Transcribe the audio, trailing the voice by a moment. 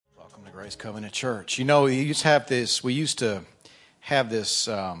Grace Covenant Church. You know, we used to have this,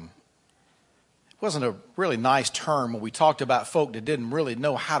 it wasn't a really nice term when we talked about folk that didn't really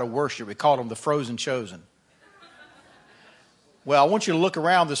know how to worship. We called them the frozen chosen. Well, I want you to look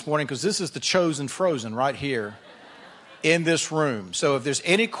around this morning because this is the chosen frozen right here in this room. So if there's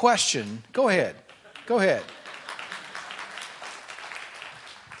any question, go ahead. Go ahead.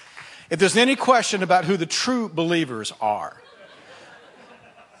 If there's any question about who the true believers are,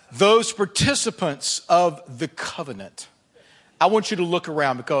 those participants of the covenant, I want you to look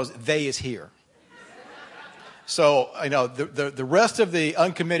around because they is here. So, you know, the rest of the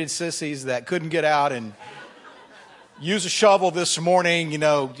uncommitted sissies that couldn't get out and use a shovel this morning, you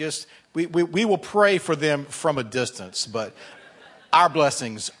know, just we will pray for them from a distance, but our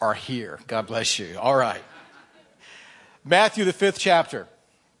blessings are here. God bless you. All right. Matthew, the 5th chapter.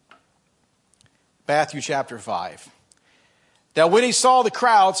 Matthew chapter 5. Now, when he saw the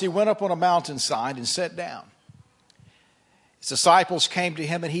crowds, he went up on a mountainside and sat down. His disciples came to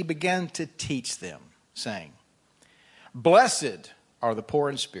him, and he began to teach them, saying, "Blessed are the poor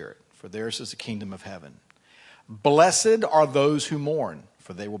in spirit, for theirs is the kingdom of heaven. Blessed are those who mourn,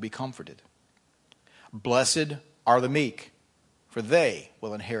 for they will be comforted. Blessed are the meek, for they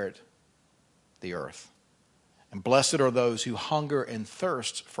will inherit the earth. And blessed are those who hunger and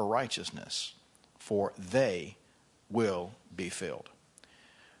thirst for righteousness, for they will be filled."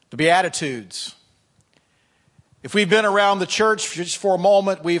 The Beatitudes. If we've been around the church just for a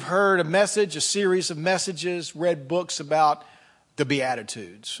moment, we've heard a series of messages, read books about the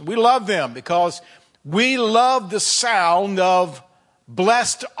Beatitudes. We love them because we love the sound of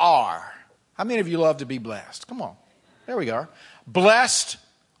blessed are. How many of you love to be blessed? Come on. There we go. Blessed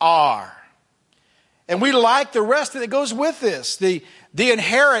are. And we like the rest that goes with this. The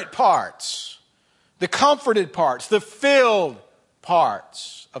inherit parts, the comforted parts, the filled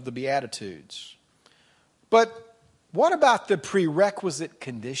parts of the Beatitudes. But what about the prerequisite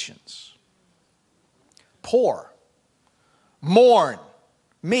conditions? Poor, mourn,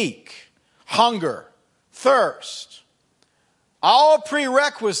 meek, hunger, thirst. All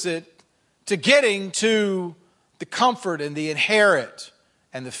prerequisite to getting to the comfort and the inherit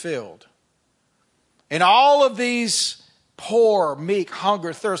and the filled. And all of these poor, meek,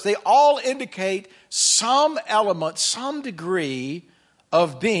 hunger, thirst, they all indicate some element, some degree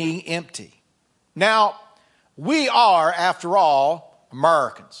of being empty. Now, we are, after all,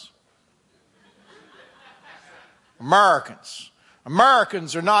 Americans. Americans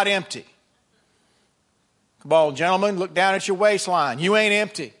are not empty. Come on, gentlemen, look down at your waistline. You ain't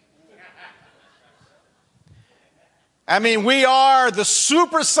empty. I mean, we are the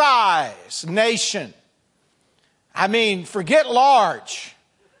supersized nation. I mean, forget large.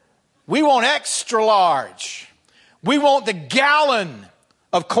 We want extra large. We want the gallon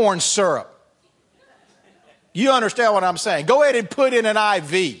of corn syrup. You understand what I'm saying? Go ahead and put in an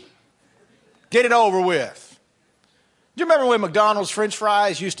IV. Get it over with. Do you remember when McDonald's French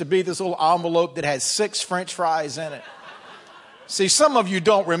fries used to be this little envelope that had 6 French fries in it? See, some of you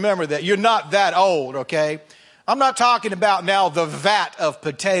don't remember that. You're not that old, okay? I'm not talking about now the vat of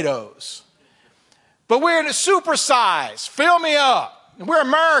potatoes. But we're in a super size. Fill me up. We're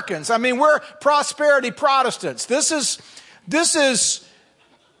Americans. I mean, we're prosperity Protestants. This is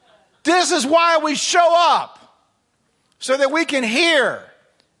why we show up. So that we can hear.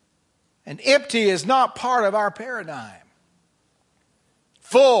 And empty is not part of our paradigm.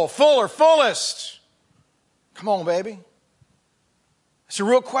 Full, fuller, fullest. Come on, baby. It's a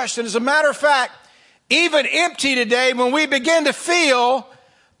real question. As a matter of fact, even empty today, when we begin to feel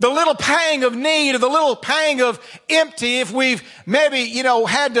the little pang of need or the little pang of empty, if we've maybe,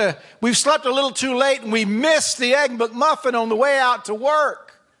 we've slept a little too late and we missed the Egg McMuffin on the way out to work.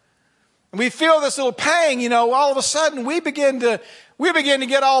 And we feel this little pang, all of a sudden we begin to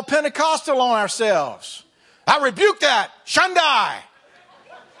get all Pentecostal on ourselves. I rebuke that. Shundai.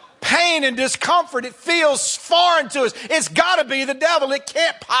 Pain and discomfort, it feels foreign to us. It's got to be the devil. It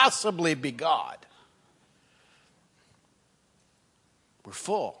can't possibly be God. We're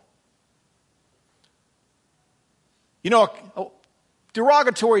full. A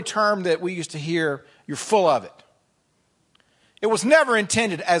derogatory term that we used to hear, you're full of it. It was never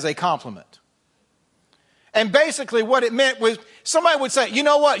intended as a compliment. And basically what it meant was, somebody would say, you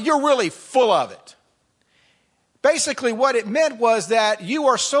know what, you're really full of it. Basically what it meant was that you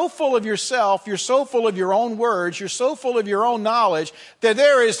are so full of yourself, you're so full of your own words, you're so full of your own knowledge, that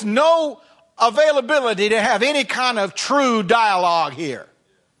there is no availability to have any kind of true dialogue here.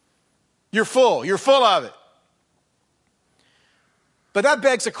 You're full of it. But that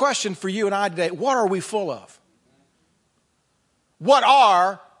begs a question for you and I today. What are we full of? What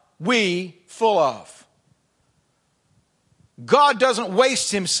are we full of? God doesn't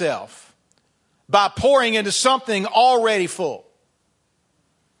waste himself by pouring into something already full.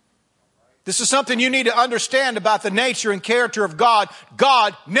 This is something you need to understand about the nature and character of God.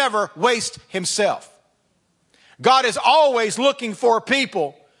 God never wastes himself. God is always looking for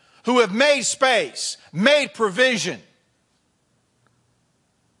people who have made space, made provision.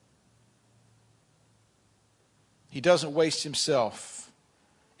 He doesn't waste himself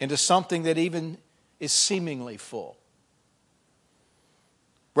into something that even is seemingly full.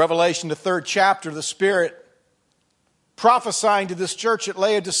 Revelation, the 3rd chapter, the Spirit prophesying to this church at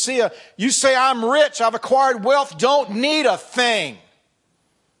Laodicea, you say, I'm rich, I've acquired wealth, don't need a thing.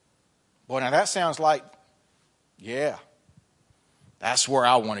 Boy, now that sounds like, yeah, that's where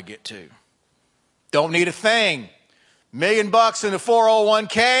I want to get to. Don't need a thing. $1 million in the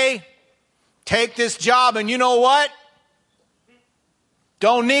 401k. Take this job and you know what?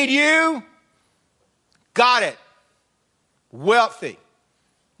 Don't need you. Got it. Wealthy.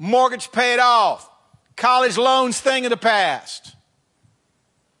 Mortgage paid off. College loans thing of the past.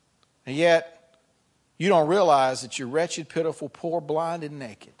 And yet, you don't realize that you're wretched, pitiful, poor, blind, and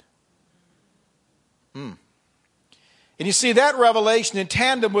naked. And you see that revelation in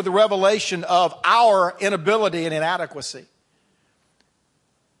tandem with the revelation of our inability and inadequacy,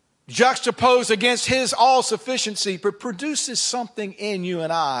 juxtaposed against his all-sufficiency, but produces something in you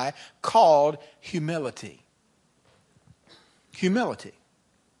and I called humility. Humility.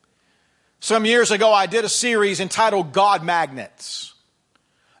 Some years ago, I did a series entitled God Magnets.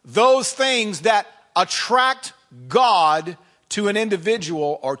 Those things that attract God to an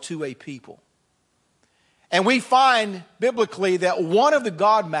individual or to a people. And we find biblically that one of the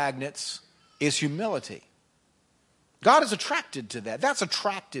God magnets is humility. God is attracted to that. That's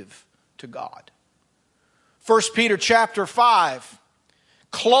attractive to God. 1 Peter chapter 5,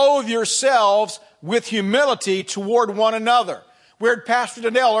 clothe yourselves with humility toward one another. We heard Pastor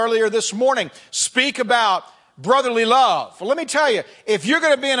Donnell earlier this morning speak about brotherly love. Well, let me tell you, if you're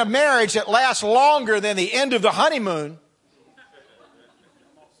going to be in a marriage that lasts longer than the end of the honeymoon,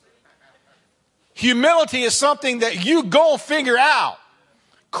 humility is something that you go figure out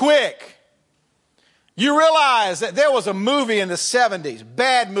quick. You realize that there was a movie in the 70s,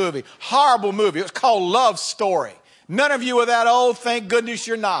 bad movie, horrible movie. It was called Love Story. None of you are that old, thank goodness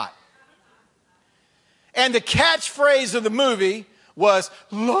you're not. And the catchphrase of the movie was,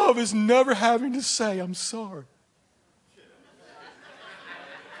 love is never having to say, I'm sorry.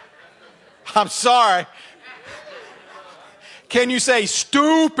 I'm sorry. Can you say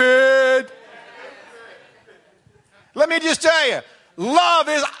stupid? Let me just tell you, love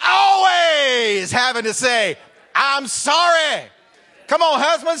is always having to say, I'm sorry. Come on,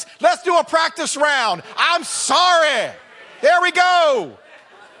 husbands, let's do a practice round. I'm sorry. There we go.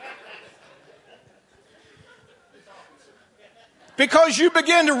 Because you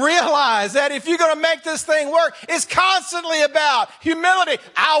begin to realize that if you're going to make this thing work, it's constantly about humility.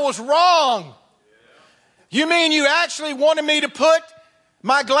 I was wrong. You mean you actually wanted me to put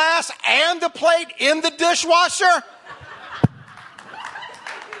my glass and the plate in the dishwasher?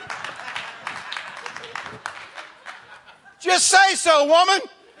 Just say so, woman.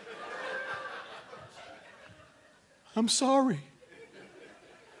 I'm sorry.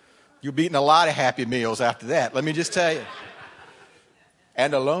 You'll be eating a lot of Happy Meals after that, let me just tell you.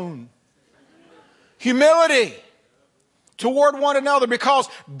 And alone. Humility toward one another, because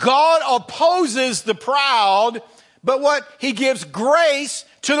God opposes the proud, but what? He gives grace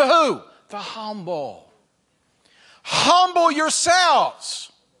to the who? The humble. Humble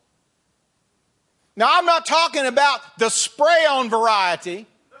yourselves. Now, I'm not talking about the spray-on variety.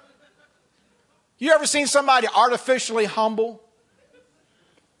 You ever seen somebody artificially humble?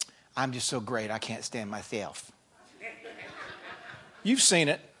 I'm just so great, I can't stand myself. You've seen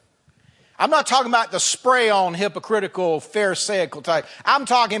it. I'm not talking about the spray-on hypocritical pharisaical type. I'm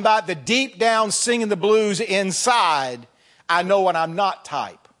talking about the deep down singing the blues inside, I know what I'm not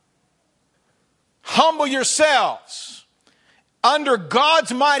type. Humble yourselves under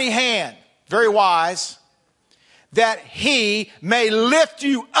God's mighty hand, very wise, that he may lift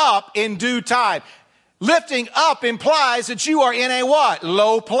you up in due time. Lifting up implies that you are in a what?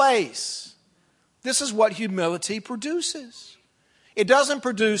 Low place. This is what humility produces. It doesn't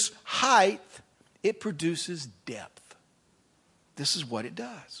produce height, it produces depth. This is what it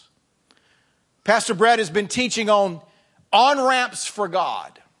does. Pastor Brett has been teaching on on-ramps for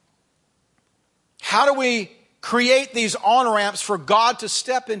God. How do we create these on-ramps for God to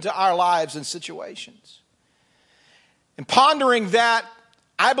step into our lives and situations? And pondering that,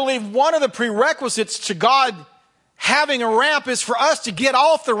 I believe one of the prerequisites to God having a ramp is for us to get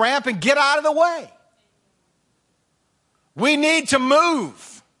off the ramp and get out of the way. We need to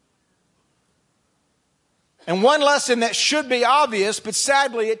move. And one lesson that should be obvious, but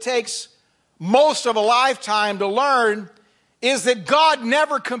sadly it takes most of a lifetime to learn, is that God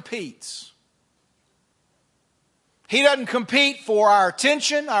never competes. He doesn't compete for our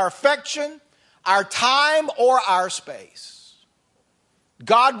attention, our affection, our time, or our space.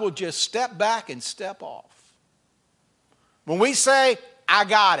 God will just step back and step off. When we say, I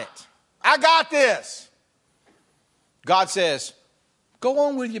got it, I got this, God says, go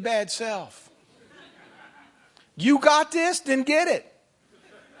on with your bad self. You got this, then get it.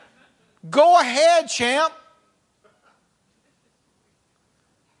 Go ahead, champ.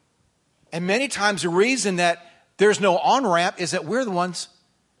 And many times the reason that there's no on-ramp is that we're the ones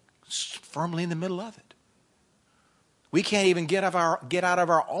firmly in the middle of it. We can't even get out of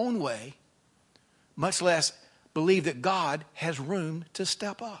our own way, much less believe that God has room to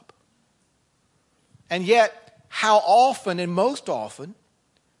step up. And yet, how often, and most often,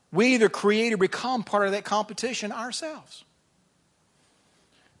 we either create or become part of that competition ourselves.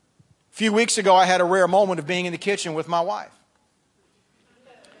 A few weeks ago, I had a rare moment of being in the kitchen with my wife.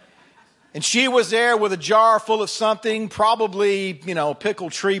 And she was there with a jar full of something, probably,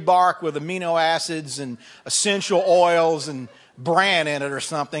 pickled tree bark with amino acids and essential oils and bran in it or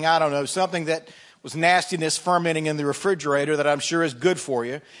something. I don't know, something that was nastiness fermenting in the refrigerator that I'm sure is good for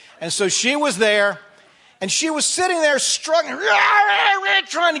you. And so she was there, and she was sitting there struggling,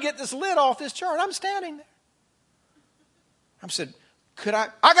 trying to get this lid off this jar. And I'm standing there. I said, I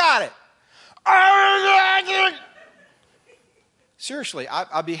got it. Seriously,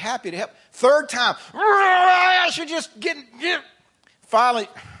 I'd be happy to help. Third time, I should just get. Finally,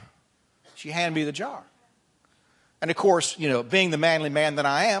 she handed me the jar. And of course, being the manly man that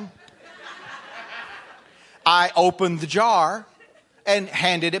I am, I opened the jar and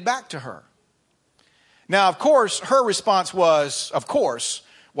handed it back to her. Now, of course, her response was,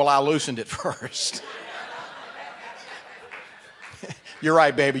 well, I loosened it first. You're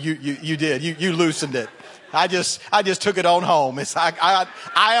right, baby. You did. You loosened it. I just took it on home.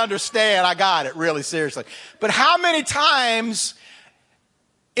 I understand. I got it, really, seriously. But how many times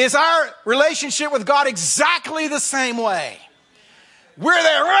is our relationship with God exactly the same way? We're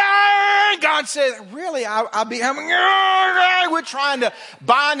there. God says, really, I'll be having. We're trying to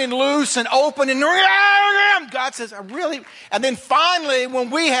bind and loose and open. And God says, really. And then finally, when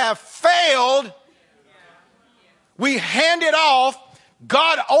we have failed, we hand it off.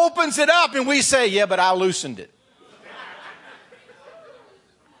 God opens it up and we say, yeah, but I loosened it.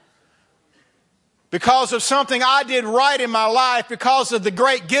 Because of something I did right in my life, because of the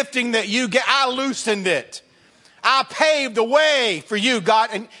great gifting that you get, I loosened it. I paved the way for you, God.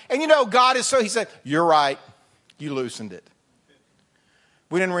 And God is he said, you're right. You loosened it.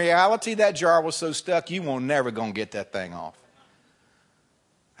 When in reality, that jar was so stuck, you won't never going to get that thing off.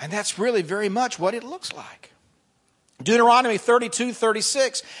 And that's really very much what it looks like. Deuteronomy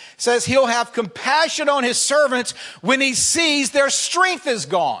 32:36 says he'll have compassion on his servants when he sees their strength is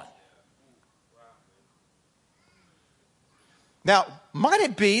gone. Now, might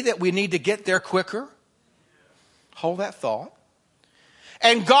it be that we need to get there quicker? Hold that thought.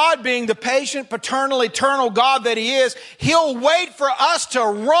 And God, being the patient, paternal, eternal God that he is, he'll wait for us to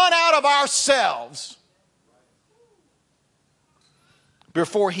run out of ourselves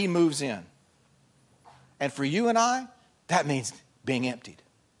before he moves in. And for you and I, that means being emptied.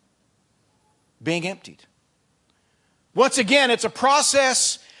 Being emptied. Once again, it's a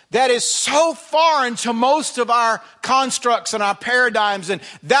process that is so foreign to most of our constructs and our paradigms and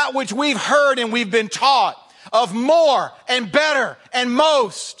that which we've heard and we've been taught of more and better and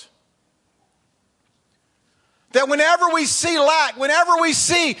most. That whenever we see lack, whenever we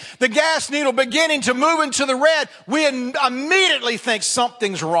see the gas needle beginning to move into the red, we immediately think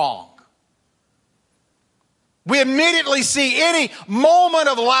something's wrong. We immediately see any moment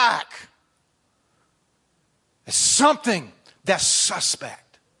of lack as something that's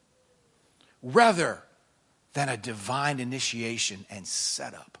suspect, rather than a divine initiation and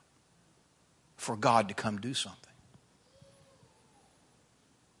setup for God to come do something.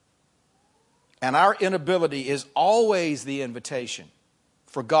 And our inability is always the invitation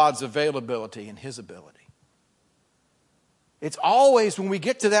for God's availability and his ability. It's always when we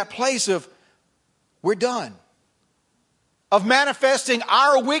get to that place of we're done. Of manifesting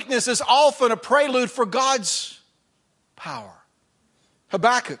our weakness is often a prelude for God's power.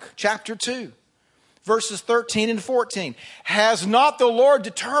 Habakkuk chapter 2, verses 13 and 14. Has not the Lord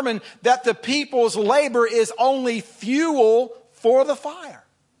determined that the people's labor is only fuel for the fire?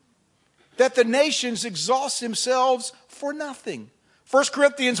 that the nations exhaust themselves for nothing. 1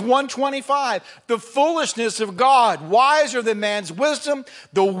 Corinthians 1:25, the foolishness of God, wiser than man's wisdom,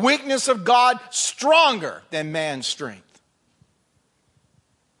 the weakness of God, stronger than man's strength.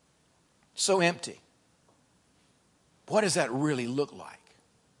 So empty. What does that really look like?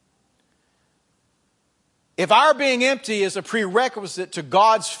 If our being empty is a prerequisite to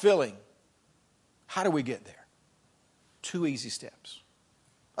God's filling, how do we get there? 2 easy steps.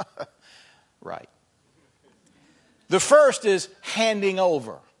 Right. The first is handing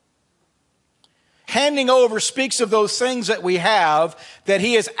over. Handing over speaks of those things that we have that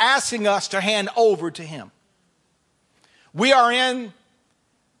He is asking us to hand over to Him. We are in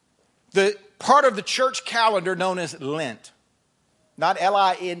the part of the church calendar known as Lent. Not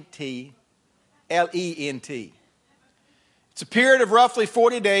L-I-N-T, L-E-N-T. It's a period of roughly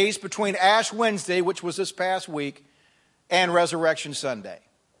 40 days between Ash Wednesday, which was this past week, and Resurrection Sunday.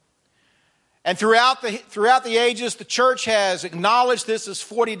 And throughout the ages, the church has acknowledged this as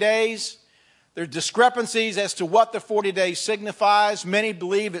 40 days. There are discrepancies as to what the 40 days signifies. Many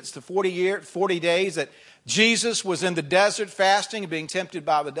believe it's the 40 days that Jesus was in the desert fasting and being tempted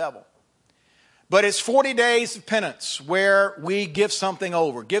by the devil. But it's 40 days of penance where we give something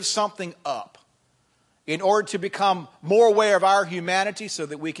over, give something up in order to become more aware of our humanity so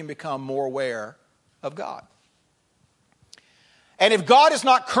that we can become more aware of God. And if God is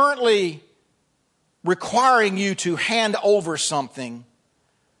not currently requiring you to hand over something,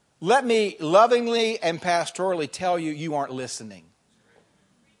 let me lovingly and pastorally tell you, you aren't listening.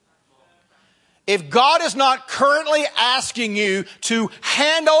 If God is not currently asking you to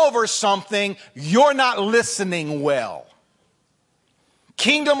hand over something, you're not listening well.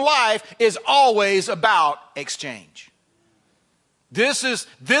 Kingdom life is always about exchange. This is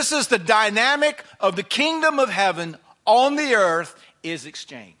the dynamic of the kingdom of heaven on the earth is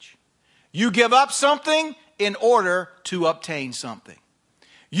exchange. You give up something in order to obtain something.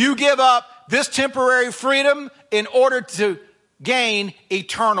 You give up this temporary freedom in order to gain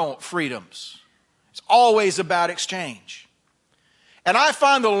eternal freedoms. It's always about exchange. And I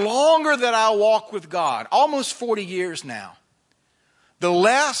find the longer that I walk with God, almost 40 years now, the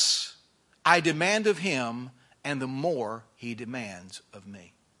less I demand of Him and the more He demands of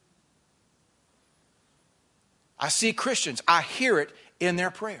me. I see Christians, I hear it in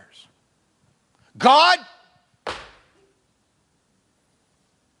their prayers. God, it's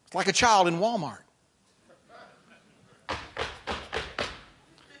like a child in Walmart.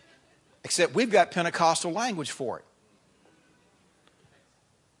 Except we've got Pentecostal language for it.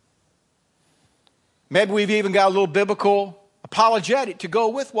 Maybe we've even got a little biblical apologetic to go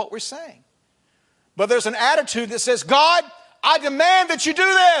with what we're saying. But there's an attitude that says, God, I demand that you do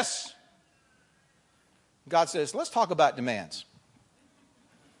this. God says, let's talk about demands.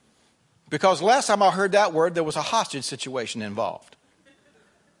 Because last time I heard that word, there was a hostage situation involved.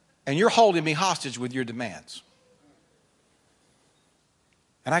 And you're holding me hostage with your demands.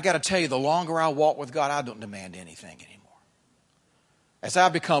 And I got to tell you, the longer I walk with God, I don't demand anything anymore. As I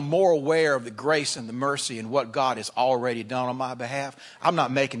become more aware of the grace and the mercy and what God has already done on my behalf, I'm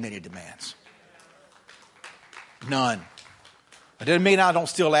not making any demands. None. It doesn't mean I don't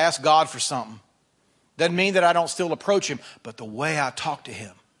still ask God for something. Doesn't mean that I don't still approach Him. But the way I talk to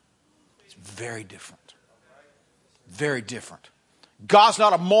Him is very different. Very different. God's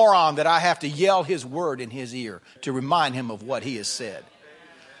not a moron that I have to yell His word in His ear to remind Him of what He has said.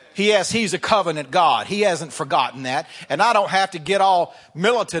 He's a covenant God. He hasn't forgotten that. And I don't have to get all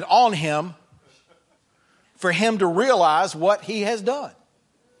militant on Him for Him to realize what He has done.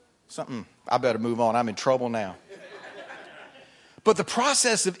 I better move on. I'm in trouble now. But the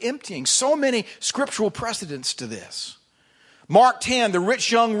process of emptying, so many scriptural precedents to this. Mark 10, the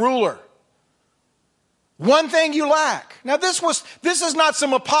rich young ruler. One thing you lack. Now this is not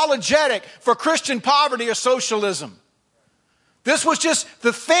some apologetic for Christian poverty or socialism. This was just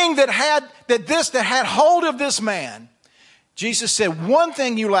the thing that had hold of this man. Jesus said, one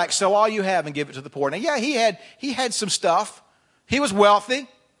thing you lack, sell all you have and give it to the poor. Now, yeah, he had some stuff. He was wealthy.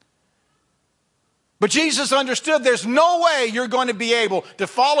 But Jesus understood there's no way you're going to be able to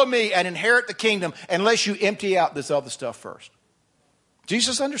follow me and inherit the kingdom unless you empty out this other stuff first.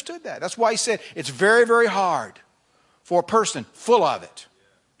 Jesus understood that. That's why He said it's very, very hard for a person full of it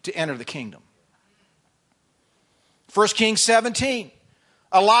to enter the kingdom. 1 Kings 17,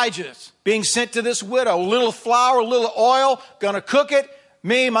 Elijah's being sent to this widow. A little flour, a little oil, going to cook it.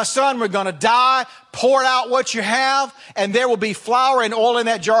 Me and my son, we're going to die. Pour out what you have, and there will be flour and oil in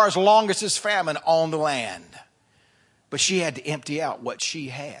that jar as long as there's famine on the land. But she had to empty out what she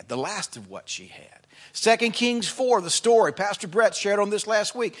had, the last of what she had. 2 Kings 4, the story. Pastor Brett shared on this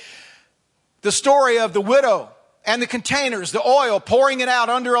last week. the story of the widow and the containers, the oil, pouring it out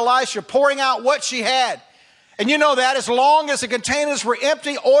under Elisha, pouring out what she had. And you know that as long as the containers were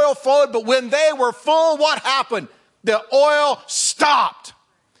empty, oil flowed. But when they were full, what happened? The oil stopped.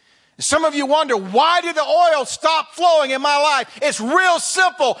 And some of you wonder, why did the oil stop flowing in my life? It's real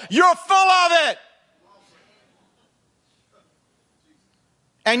simple. You're full of it.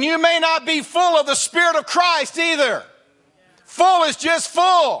 And you may not be full of the Spirit of Christ either. Full is just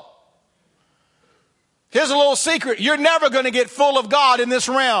full. Here's a little secret. You're never going to get full of God in this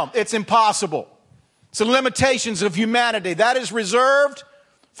realm. It's impossible. It's the limitations of humanity. That is reserved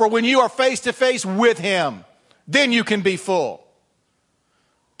for when you are face to face with Him. Then you can be full.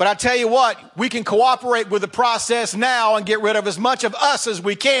 But I tell you what, we can cooperate with the process now and get rid of as much of us as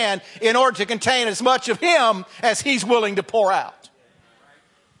we can in order to contain as much of Him as He's willing to pour out.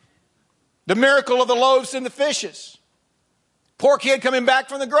 The miracle of the loaves and the fishes. Poor kid coming back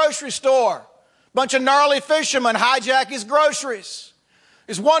from the grocery store. Bunch of gnarly fishermen hijack his groceries.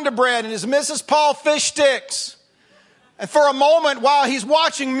 His Wonder Bread and his Mrs. Paul fish sticks. And for a moment, while he's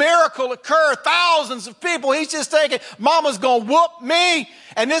watching miracle occur, thousands of people, he's just thinking, Mama's going to whoop me.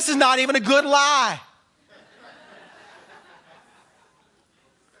 And this is not even a good lie.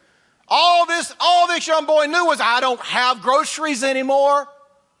 All this young boy knew was, I don't have groceries anymore.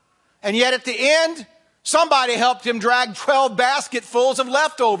 And yet at the end, somebody helped him drag 12 basketfuls of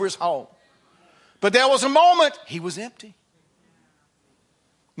leftovers home. But there was a moment, he was empty.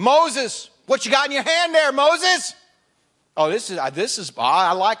 Moses, what you got in your hand there, Moses? Oh,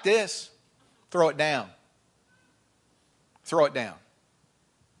 I like this. Throw it down. Throw it down.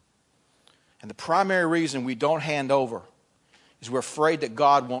 And the primary reason we don't hand over is we're afraid that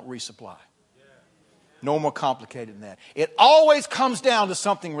God won't resupply. No more complicated than that. It always comes down to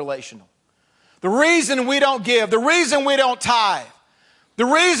something relational. The reason we don't give, the reason we don't tithe, the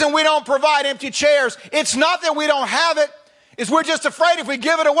reason we don't provide empty chairs, it's not that we don't have it. It's we're just afraid if we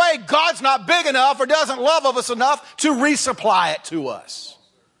give it away, God's not big enough or doesn't love of us enough to resupply it to us.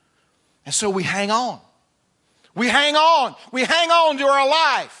 And so we hang on. We hang on. We hang on to our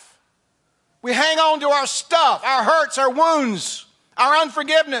life. We hang on to our stuff, our hurts, our wounds, our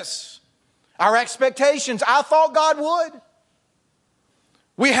unforgiveness, our expectations. I thought God would.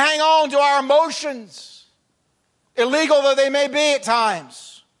 We hang on to our emotions, illegal though they may be at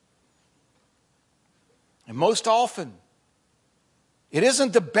times. And most often, it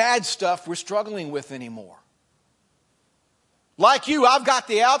isn't the bad stuff we're struggling with anymore. Like you, I've got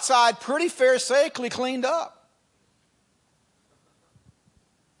the outside pretty pharisaical cleaned up.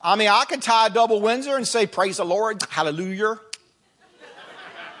 I mean, I can tie a double Windsor and say, praise the Lord, hallelujah.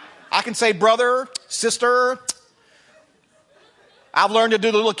 I can say, brother, sister. I've learned to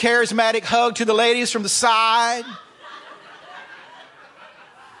do the little charismatic hug to the ladies from the side.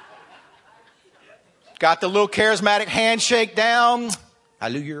 Got the little charismatic handshake down.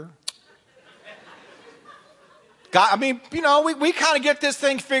 Hallelujah. We kind of get this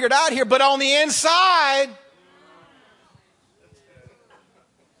thing figured out here, but on the inside,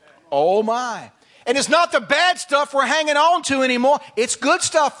 oh my. And it's not the bad stuff we're hanging on to anymore. It's good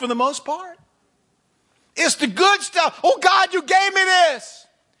stuff for the most part. It's the good stuff. Oh God, you gave me this.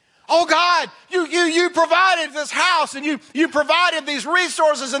 Oh God, you provided this house and you provided these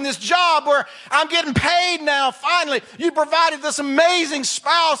resources and this job where I'm getting paid now finally. You provided this amazing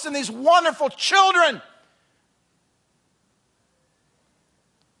spouse and these wonderful children.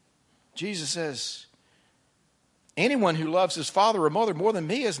 Jesus says, anyone who loves his father or mother more than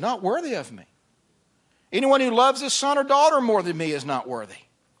me is not worthy of me. Anyone who loves his son or daughter more than me is not worthy.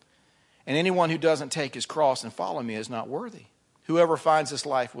 And anyone who doesn't take his cross and follow me is not worthy. Whoever finds his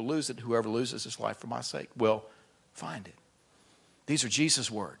life will lose it. Whoever loses his life for my sake will find it. These are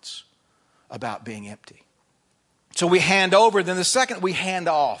Jesus' words about being empty. So we hand over. Then the second, we hand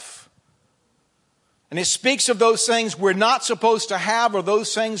off. And it speaks of those things we're not supposed to have or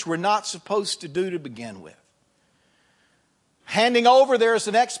those things we're not supposed to do to begin with. Handing over, there is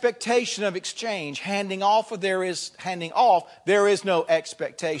an expectation of exchange. Handing off, there is no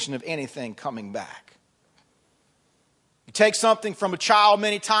expectation of anything coming back. You take something from a child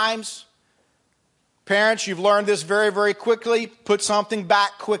many times. Parents, you've learned this very, very quickly. Put something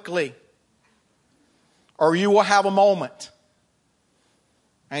back quickly, or you will have a moment.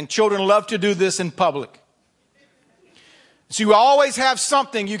 And children love to do this in public. So you always have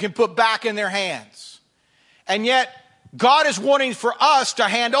something you can put back in their hands. And yet, God is wanting for us to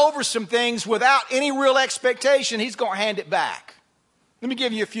hand over some things without any real expectation. He's going to hand it back. Let me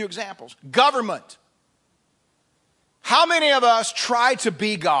give you a few examples. Government. How many of us try to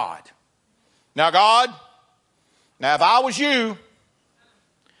be God? Now, God, if I was you,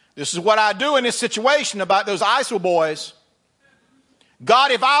 This is what I do in this situation about those ISIL boys.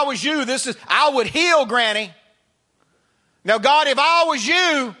 God, if I was you, I would heal Granny. Now, God, if I was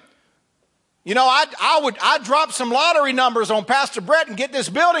you, I'd drop some lottery numbers on Pastor Brett and get this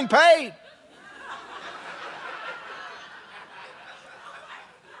building paid.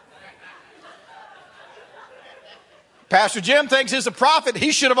 Pastor Jim thinks he's a prophet.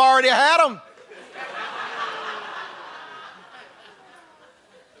 He should have already had them.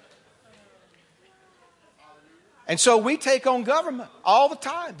 And so we take on government all the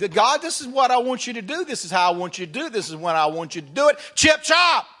time. God, this is what I want you to do. This is how I want you to do it. This is when I want you to do it. Chip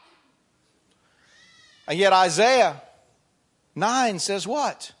chop. And yet Isaiah 9 says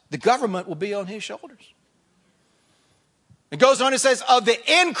what? The government will be on his shoulders. It goes on and says, of the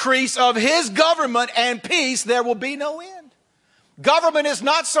increase of his government and peace, there will be no end. Government is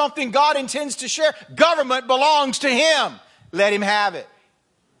not something God intends to share. Government belongs to him. Let him have it.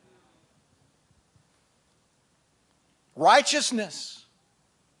 Righteousness.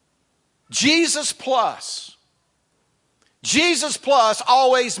 Jesus plus. Jesus plus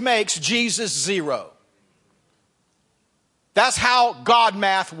always makes Jesus zero. That's how God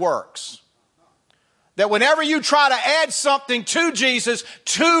math works. That whenever you try to add something to Jesus,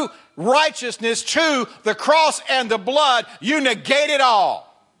 to righteousness, to the cross and the blood, you negate it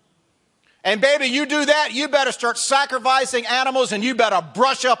all. And baby, you do that, you better start sacrificing animals and you better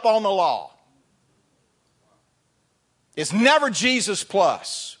brush up on the law. It's never Jesus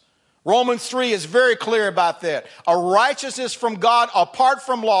plus. Romans 3 is very clear about that. A righteousness from God apart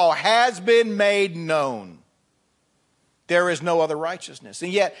from law has been made known. There is no other righteousness.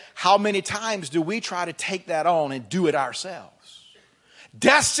 And yet, how many times do we try to take that on and do it ourselves?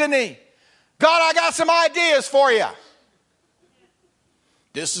 Destiny. God, I got some ideas for you.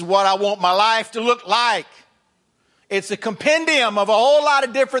 This is what I want my life to look like. It's a compendium of a whole lot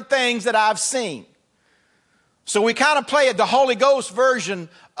of different things that I've seen. So we kind of play it, the Holy Ghost version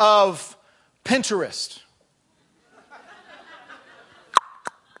of Pinterest.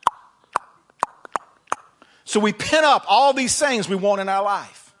 So we pin up all these things we want in our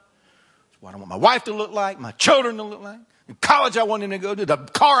life. What I want my wife to look like, my children to look like, in college I want them to go to, the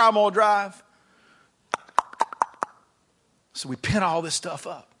car I'm going to drive. So we pin all this stuff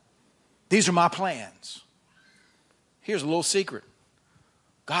up. These are my plans. Here's a little secret.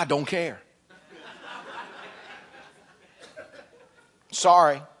 God don't care.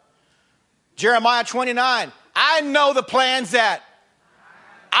 Sorry. Jeremiah 29. I know the plans that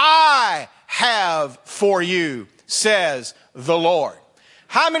I have for you, says the Lord.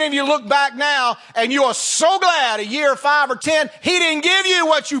 How many of you look back now and you are so glad a year, 5 or 10, he didn't give you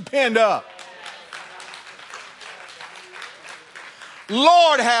what you pinned up?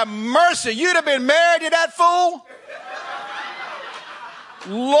 Lord have mercy. You'd have been married to that fool?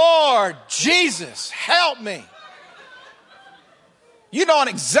 Lord Jesus, help me. You know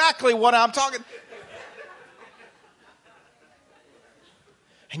exactly what I'm talking.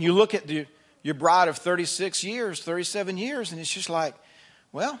 And you look at your bride of 36 years, 37 years, and it's just like,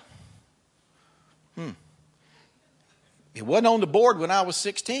 well, it wasn't on the board when I was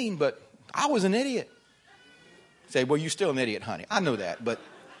 16, but I was an idiot. Say, well, you're still an idiot, honey. I know that, but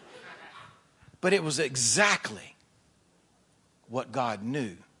it was exactly what God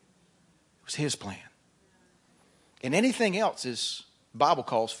knew. It was his plan. And anything else is, the Bible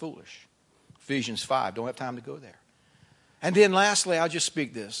calls foolish. Ephesians 5, don't have time to go there. And then lastly, I'll just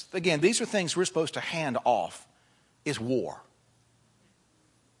speak this. Again, these are things we're supposed to hand off, is war.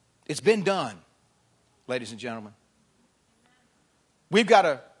 It's been done, ladies and gentlemen. We've got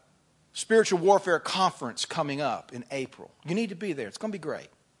a spiritual warfare conference coming up in April. You need to be there. It's going to be great.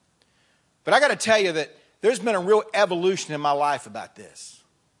 But I got to tell you that there's been a real evolution in my life about this.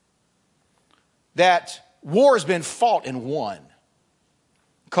 That war has been fought and won.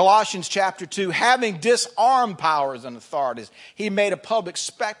 Colossians chapter 2, having disarmed powers and authorities, he made a public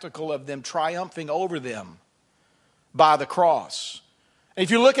spectacle of them, triumphing over them by the cross. And if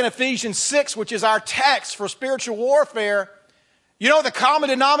you look in Ephesians 6, which is our text for spiritual warfare, you know what the common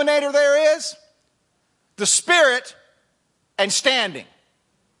denominator there is? The Spirit and standing.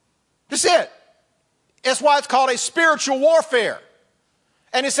 That's it. That's why it's called a spiritual warfare.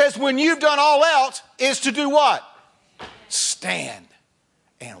 And it says when you've done all else is to do what? Stand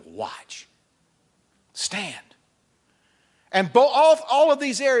and watch. Stand. And all of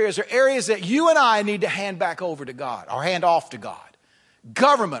these areas are areas that you and I need to hand back over to God, or hand off to God.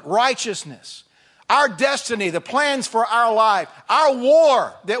 Government, righteousness, our destiny, the plans for our life, our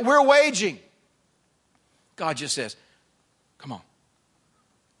war that we're waging. God just says, come on,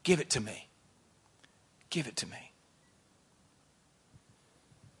 give it to me. Give it to me.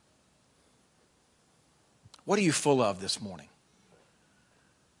 What are you full of this morning?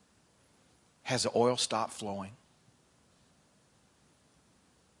 Has the oil stopped flowing?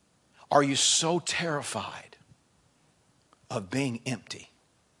 Are you so terrified of being empty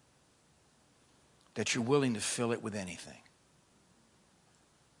that you're willing to fill it with anything?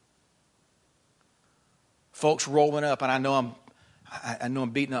 Folks rolling up, and I know I'm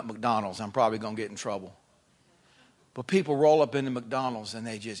beating up McDonald's. I'm probably going to get in trouble. But people roll up into McDonald's and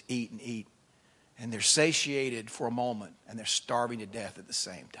they just eat and eat. And they're satiated for a moment and they're starving to death at the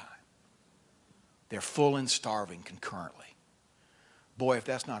same time. They're full and starving concurrently. Boy, if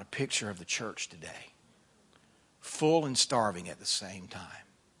that's not a picture of the church today. Full and starving at the same time.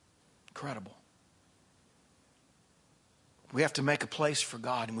 Incredible. We have to make a place for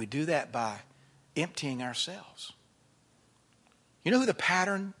God, and we do that by emptying ourselves. You know who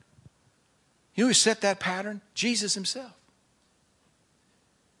set that pattern? Jesus himself.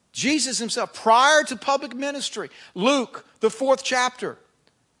 Jesus himself, prior to public ministry. Luke, the 4th chapter.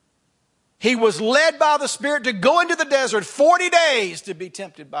 He was led by the Spirit to go into the desert 40 days to be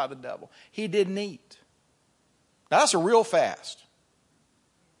tempted by the devil. He didn't eat. Now, that's a real fast.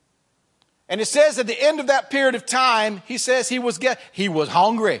 And it says at the end of that period of time, he says he was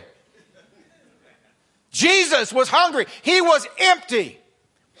hungry. Jesus was hungry. He was empty.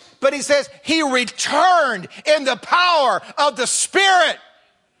 But he says he returned in the power of the Spirit.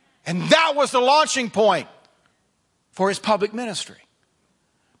 And that was the launching point for his public ministry.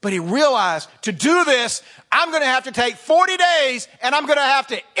 But he realized, to do this, I'm going to have to take 40 days and I'm going to have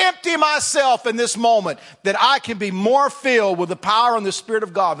to empty myself in this moment that I can be more filled with the power and the Spirit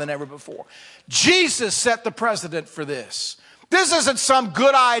of God than ever before. Jesus set the precedent for this. This isn't some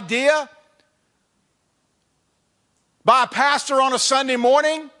good idea by a pastor on a Sunday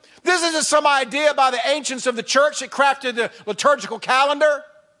morning. This isn't some idea by the ancients of the church that crafted the liturgical calendar.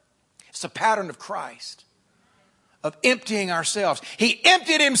 It's a pattern of Christ, of emptying ourselves. He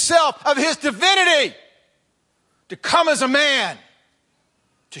emptied himself of his divinity to come as a man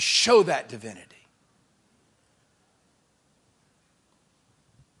to show that divinity.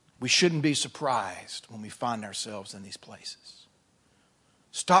 We shouldn't be surprised when we find ourselves in these places.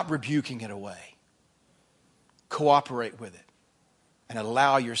 Stop rebuking it away. Cooperate with it and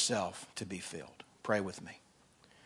allow yourself to be filled. Pray with me.